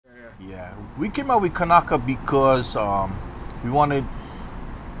Yeah, we came out with Kanaka because we wanted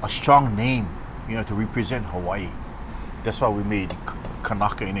a strong name, you know, to represent Hawaii. That's why we made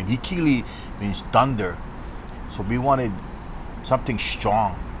Kanaka, and then Hekili means thunder. So we wanted something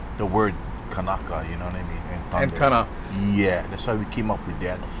strong, the word Kanaka, you know what I mean? And thunder. And Kana. Yeah, that's why we came up with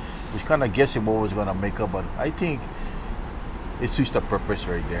that. We was kind of guessing what was going to make up, but I think it suits the purpose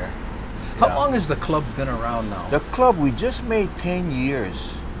right there. How long has the club been around now? The club, we just made 10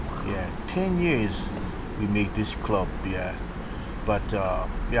 years. Yeah, 10 years we made this club, yeah. But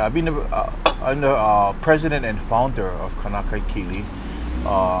yeah, I've been I'm the president and founder of Kanaka Hekili.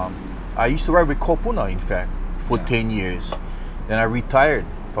 I used to ride with Kopuna, in fact, for 10 years. Then I retired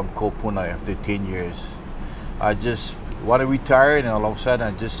from Kopuna after 10 years. I just want to retire, and all of a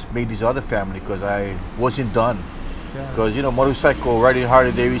sudden I just made this other family because I wasn't done. Because, you know, motorcycle riding,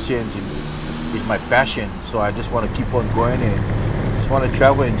 Harley Davidson is my passion. So I just want to keep on going and just want to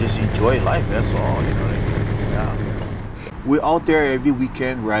travel and just enjoy life. That's all, you know what I mean? Yeah. We're out there every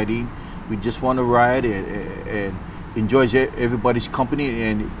weekend riding. We just want to ride and enjoy everybody's company.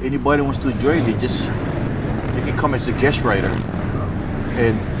 And anybody wants to join, they can come as a guest rider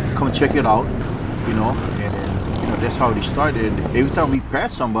and come check it out, you know. And you know, that's how it started. Every time we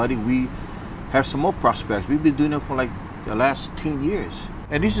patch somebody, we have some more prospects. We've been doing it for like the last 10 years.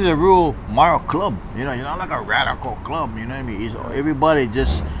 And this is a real mild club, you know, it's not like a radical club, you know what I mean? It's everybody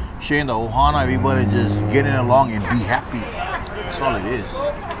just sharing the ohana, everybody just getting along and be happy. That's all it is.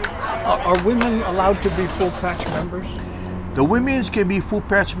 Are women allowed to be full patch members? The women can be full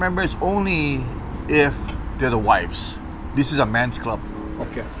patch members only if they're the wives. This is a men's club.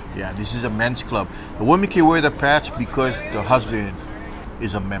 Okay. Yeah, this is a men's club. The women can wear the patch because the husband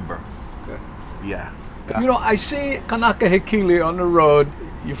is a member. Okay. Yeah. You know, I see Kanaka Hekili on the road.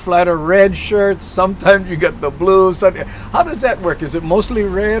 You fly the red shirts. Sometimes you get the blue. How does that work? Is it mostly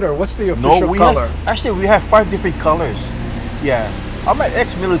red, or what's the official color? Actually, we have 5 different colors. Yeah, I'm an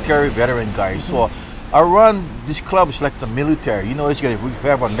ex-military veteran guy, so I run this club. It's like the military. You know, we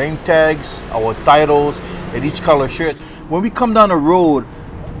have our name tags, our titles, and each color shirt. When we come down the road,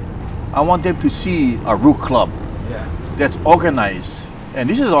 I want them to see a real club. Yeah. That's organized, and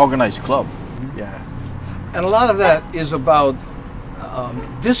this is an organized club. Yeah. And a lot of that is about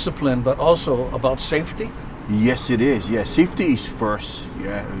discipline, but also about safety. Yes, it is. Yeah, safety is first.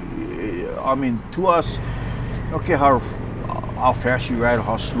 Yeah, I mean, to us, okay, how fast you ride,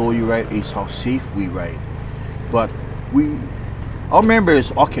 how slow you ride, is how safe we ride. But our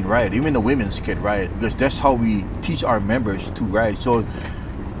members all can ride. Even the women's can ride, because that's how we teach our members to ride. So,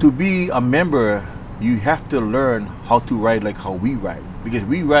 to be a member, you have to learn how to ride like how we ride, because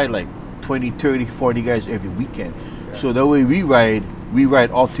we ride like 20, 30, 40 guys every weekend. Yeah. So the way we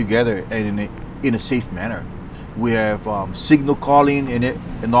ride all together and in a safe manner. We have signal calling in it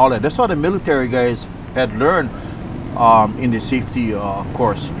and all that. That's how the military guys had learned in the safety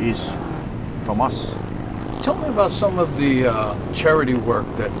course is from us. Tell me about some of the charity work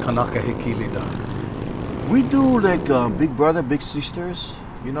that Kanaka Hekili does. We do like Big Brother, Big Sisters.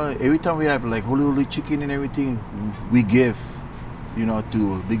 You know, every time we have like Huli Huli chicken and everything, we give, you know,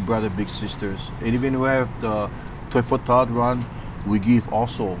 to Big Brother, Big Sisters. And even we have the Toy for Tot run, we give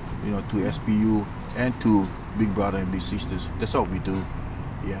also, you know, to SPU and to Big Brother and Big Sisters. That's all we do.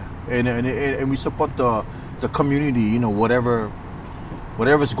 Yeah, and we support the community. You know,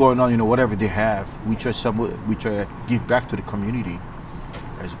 whatever's going on, you know, whatever they have, we try to give back to the community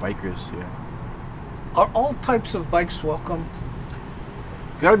as bikers. Yeah. Are all types of bikes welcomed?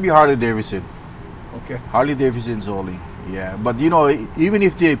 Gotta be Harley Davidson. Okay. Harley Davidson's only. Yeah, but you know, even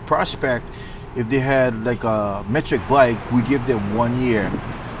if they prospect, if they had like a metric bike, we give them 1 year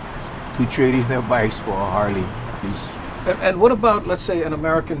to trade in their bikes for a Harley. And what about, let's say, an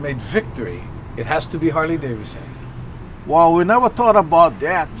American-made Victory? It has to be Harley Davidson. Well, we never thought about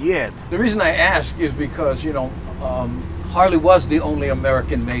that yet. The reason I ask is because, you know, Harley was the only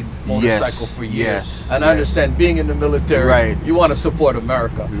American-made motorcycle for years. Yes, and I understand, being in the military, right, you want to support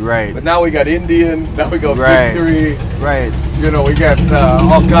America. Right. But now we got Indian, now we got right, Victory. Right. You know, we got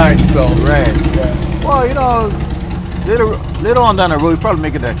all kinds, so. Right. Yeah. Well, you know, later on down the road, we probably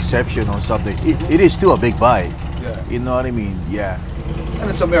make it an exception or something. It is still a big bike. Yeah. You know what I mean? Yeah. And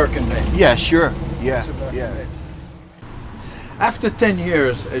it's American-made. Yeah, sure. Yeah. Yeah. After 10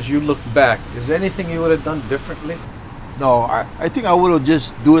 years, as you look back, is there anything you would have done differently? No, I think I would have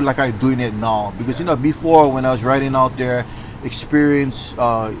just do it like I'm doing it now. Because, you know, before when I was riding out there, experience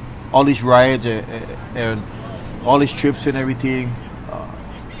all these rides and all these trips and everything,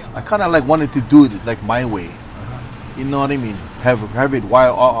 I kind of like wanted to do it like my way. You know what I mean? Have it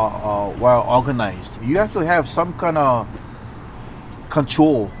well organized. You have to have some kind of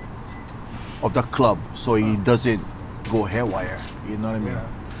control of the club, so he doesn't go haywire. You know what I mean? Yeah.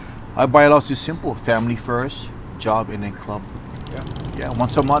 Our bylaws is simple: family first, job, and then club. Yeah. Yeah.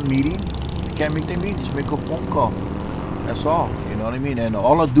 Once a month meeting. If you can't make the meeting, just make a phone call. That's all. You know what I mean? And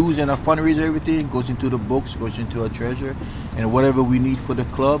all the dues and the fundraiser, everything goes into the books, goes into our treasure, and whatever we need for the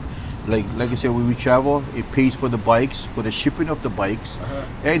club. Like I said, when we travel, it pays for the bikes, for the shipping of the bikes,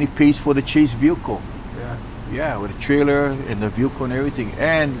 and it pays for the chase vehicle. Yeah. Yeah, with the trailer and the vehicle and everything,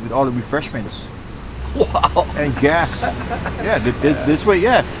 and with all the refreshments. Wow. And gas. Yeah, that's why.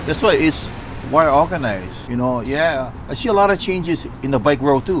 Yeah, that's why it's well organized. You know. Yeah, I see a lot of changes in the bike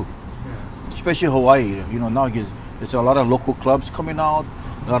world too, especially Hawaii. You know, now there's a lot of local clubs coming out,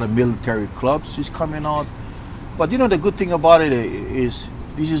 a lot of military clubs is coming out. But you know, the good thing about it is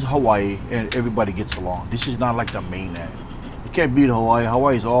this is Hawaii and everybody gets along. This is not like the mainland. You can't beat Hawaii.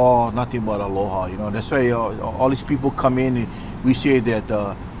 Hawaii is all nothing but aloha. You know, that's why all these people come in and we say that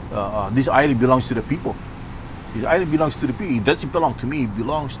this island belongs to the people. This island belongs to the people. It doesn't belong to me. It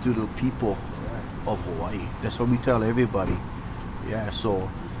belongs to the people of Hawaii. That's what we tell everybody. Yeah, so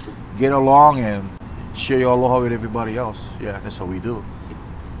get along and share your aloha with everybody else. Yeah, that's what we do.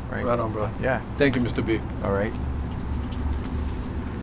 Right Right on, bro. Yeah. Thank you, Mr. B. All right.